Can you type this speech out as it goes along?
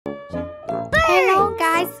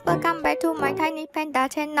welcome back to my Tiny Panda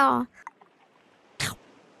channel.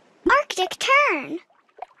 Arctic tern.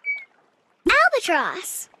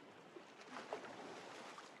 Albatross.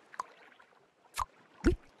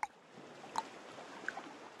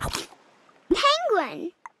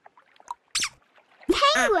 Penguin.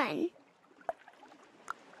 Penguin.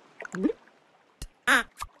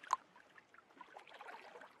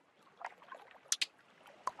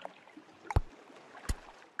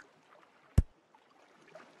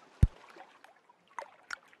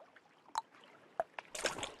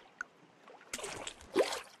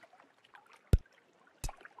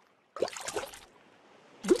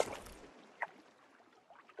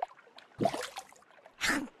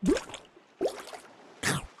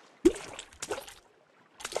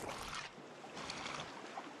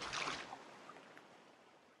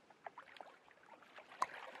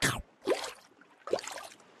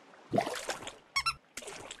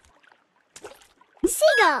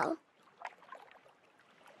 Seagull.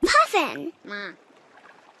 Puffin.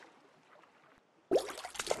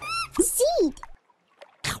 Seed.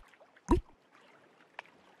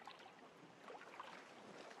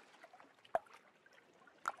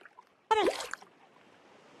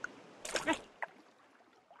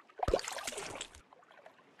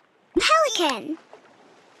 Pelican.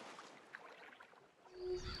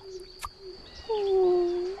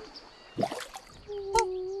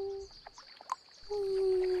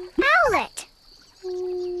 Owlet.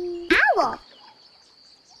 Owl.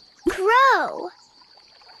 Crow.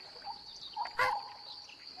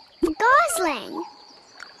 Gosling.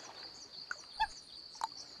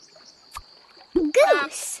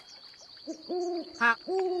 Goose.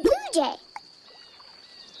 Blue jay.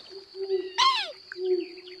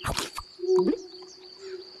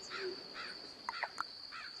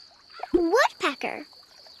 Woodpecker.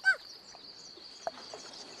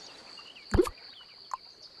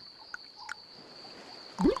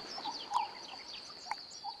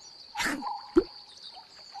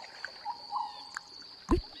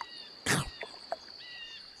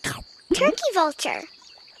 Turkey vulture.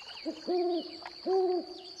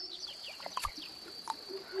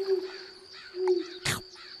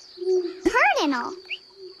 Cardinal.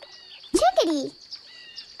 Chickadee.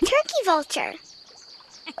 Turkey vulture.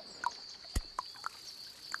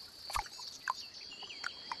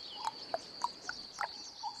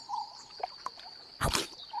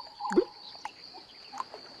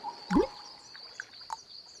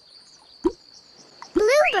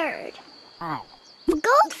 Bluebird.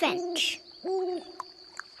 Goldfinch.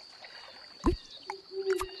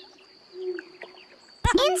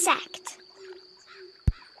 Insect.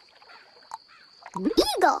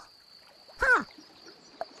 Eagle.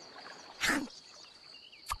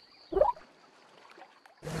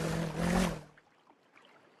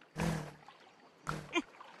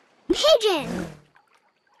 Pigeon.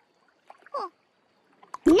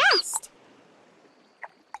 Nest.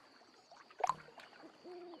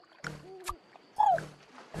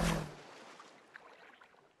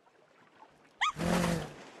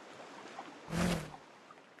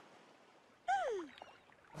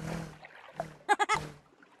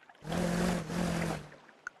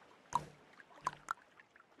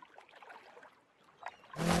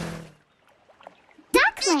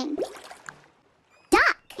 Duckling.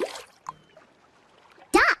 Duck.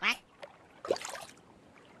 Duck.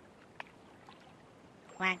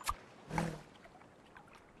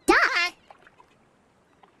 Duck.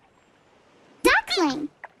 Duckling.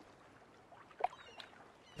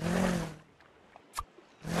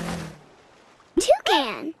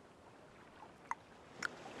 Toucan.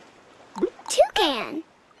 Toucan.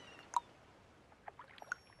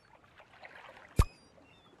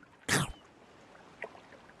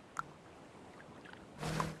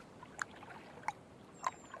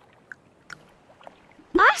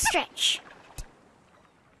 Ostrich.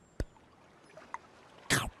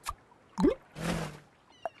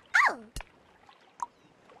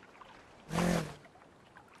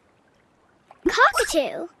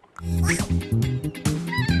 Cockatoo.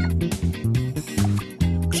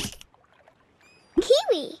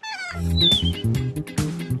 Kiwi.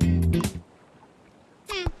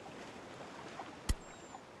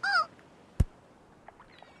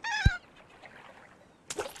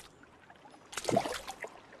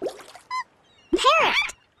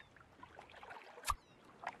 Parrot.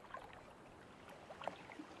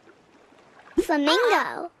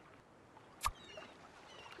 Flamingo.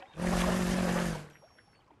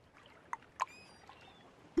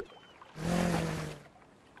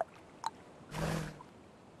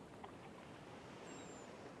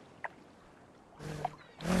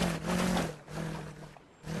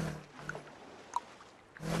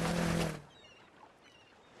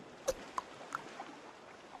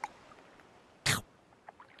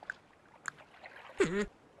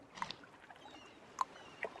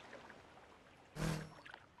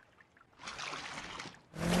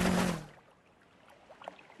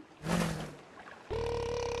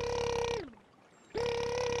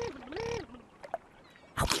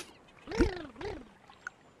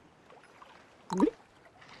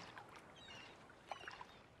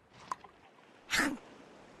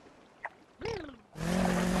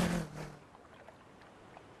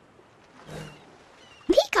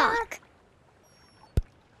 Peacock.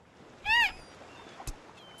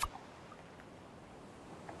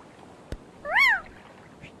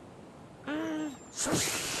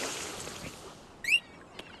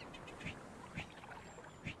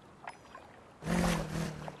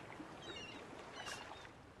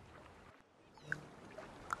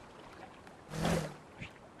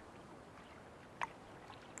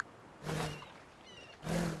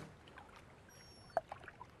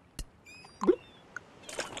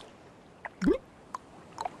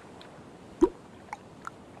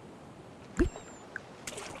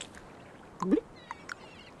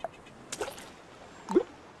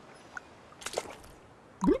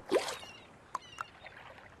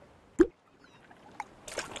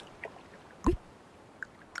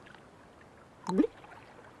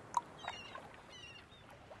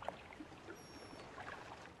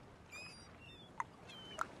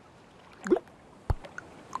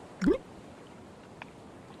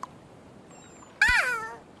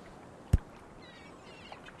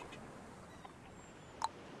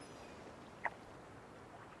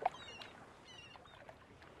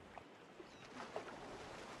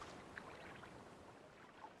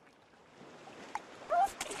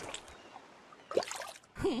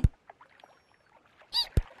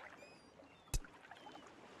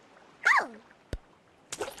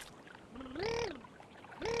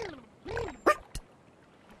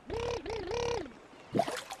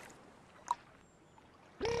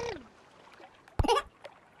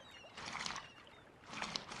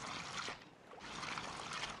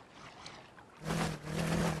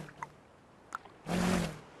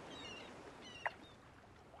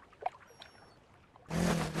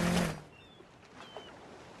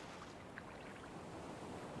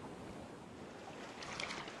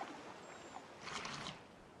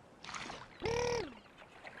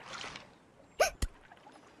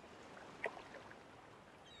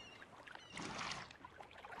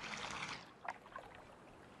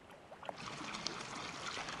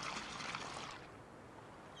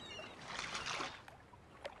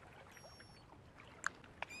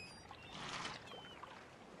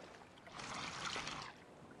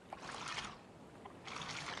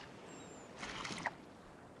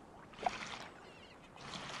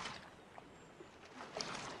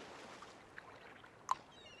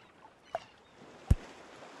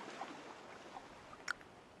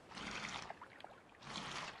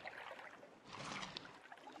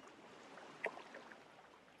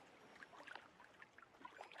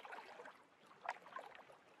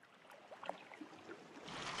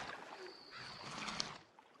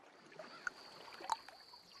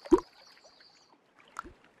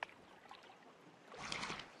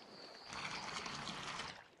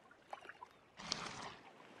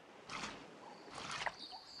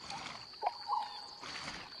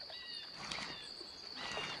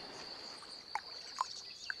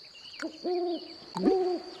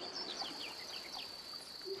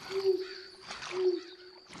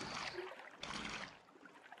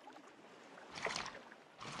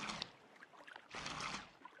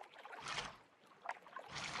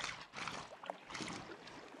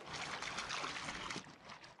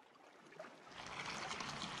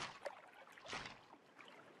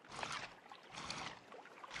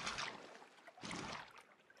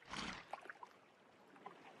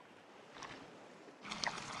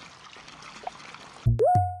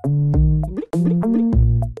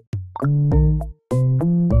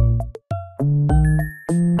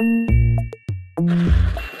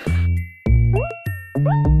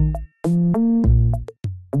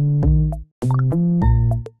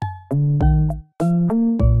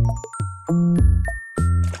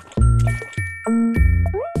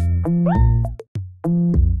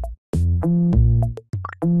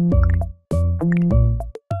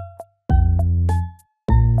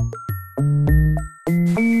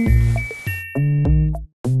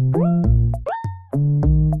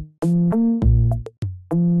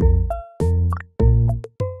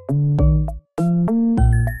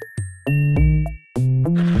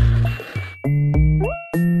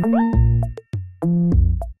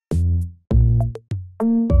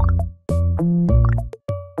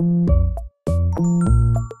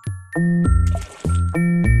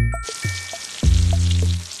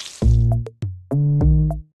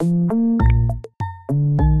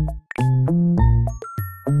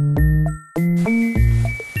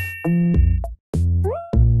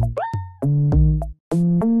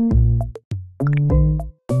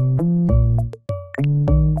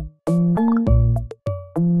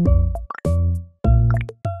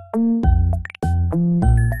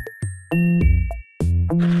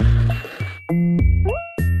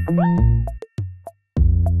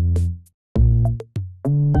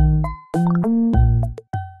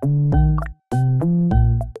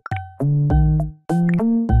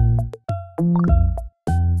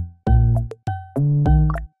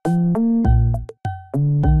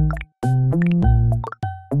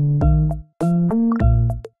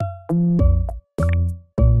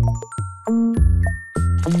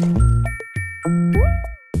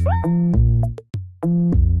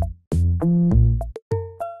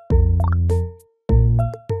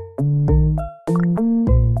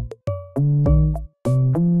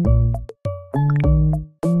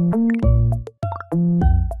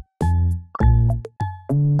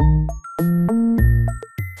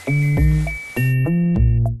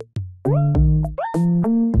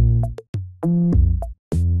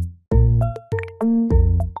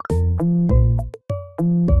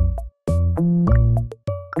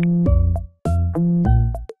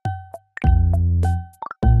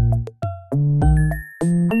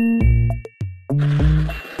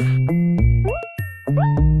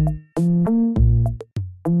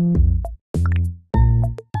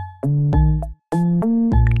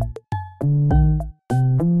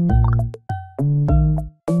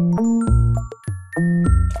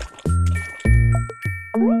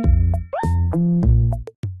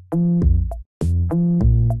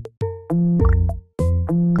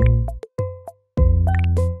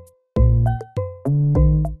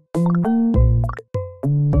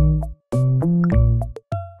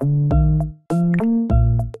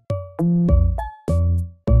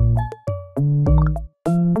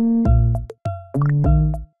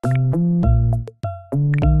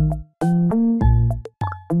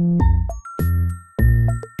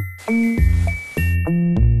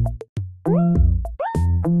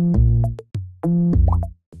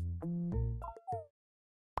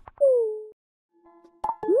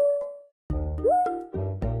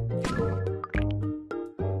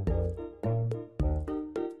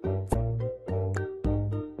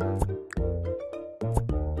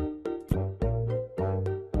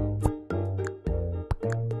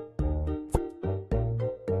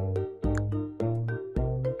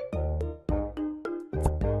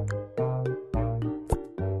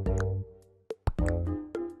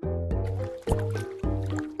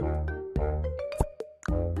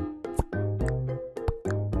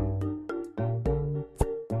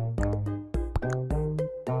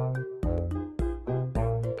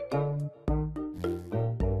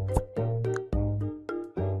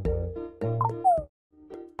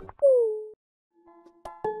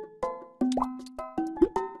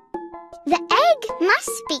 The egg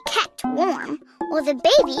must be kept warm or the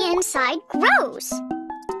baby inside grows.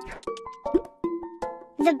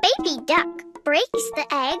 The baby duck breaks the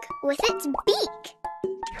egg with its beak.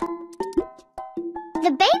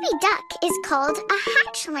 The baby duck is called a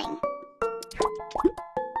hatchling.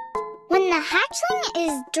 When the hatchling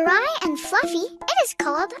is dry and fluffy, it is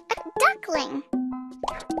called a duckling.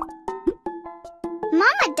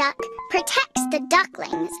 Mama duck protects the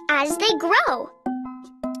ducklings as they grow.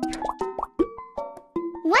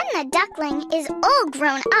 When the duckling is all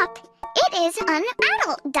grown up, it is an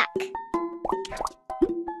adult duck.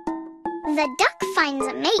 The duck finds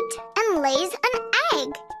a mate and lays an egg.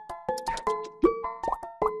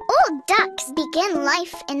 All ducks begin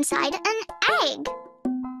life inside an egg.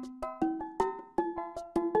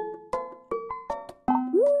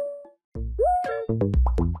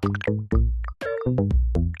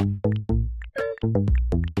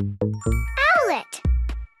 Owlet.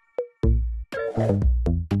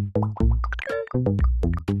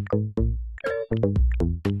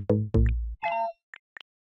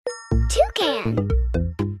 Toucan.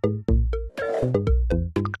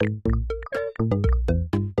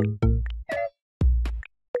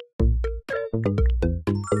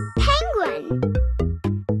 Penguin.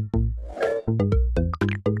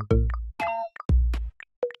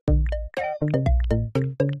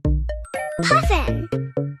 Puffin.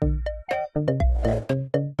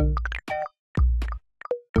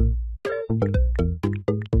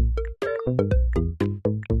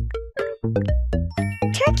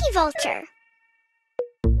 Turkey vulture.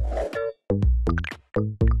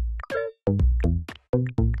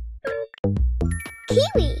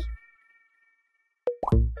 Kiwi.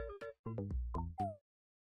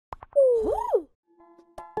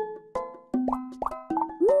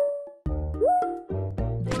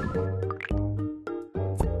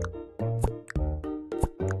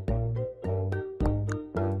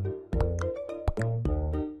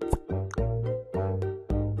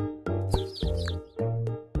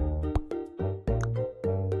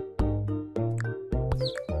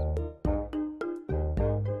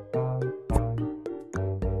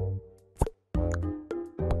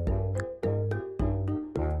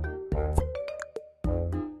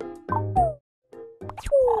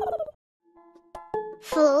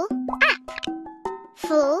 Full up.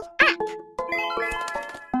 Full up.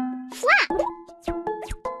 Flap.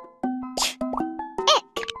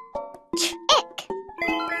 Ick. Ick.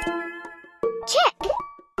 Chick.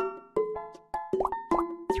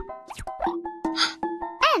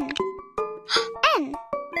 N.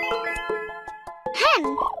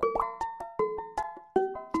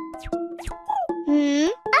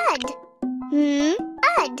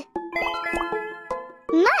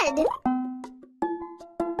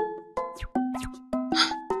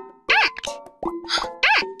 At.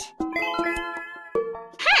 At.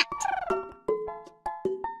 Hat.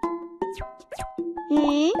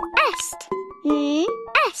 Est.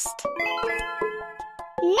 Est.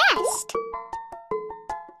 Nest.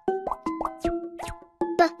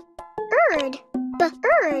 Bird.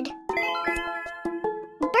 Bird.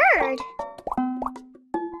 Bird.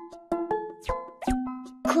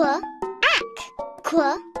 Quack.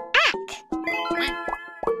 Quack.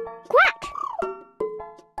 Quack.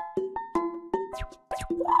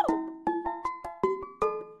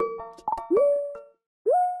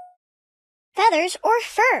 Feathers or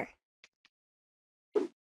fur.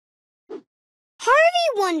 Harvey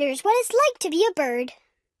wonders what it's like to be a bird.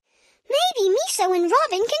 Maybe Miso and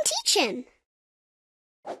Robin can teach him.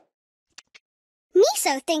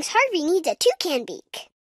 Miso thinks Harvey needs a toucan beak.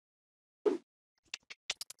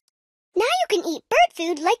 Now you can eat bird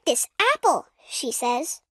food like this apple, she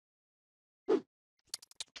says.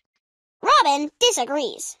 Robin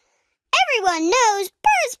disagrees. Everyone knows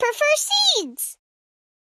birds prefer seeds.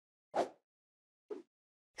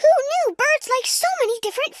 Who knew birds like so many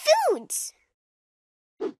different foods?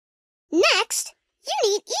 Next, you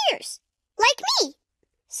need ears, like me,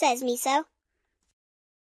 says Miso.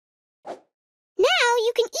 Now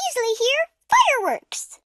you can easily hear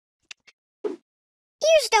fireworks.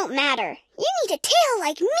 Ears don't matter. You need a tail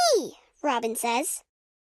like me, Robin says.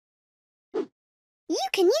 You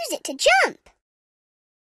can use it to jump.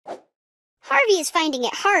 Harvey is finding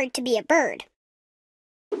it hard to be a bird.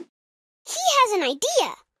 He has an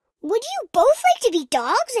idea. Would you both like to be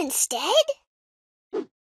dogs instead?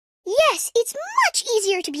 Yes, it's much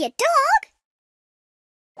easier to be a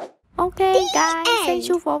dog. Okay, The guys, thank end.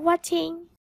 you for watching.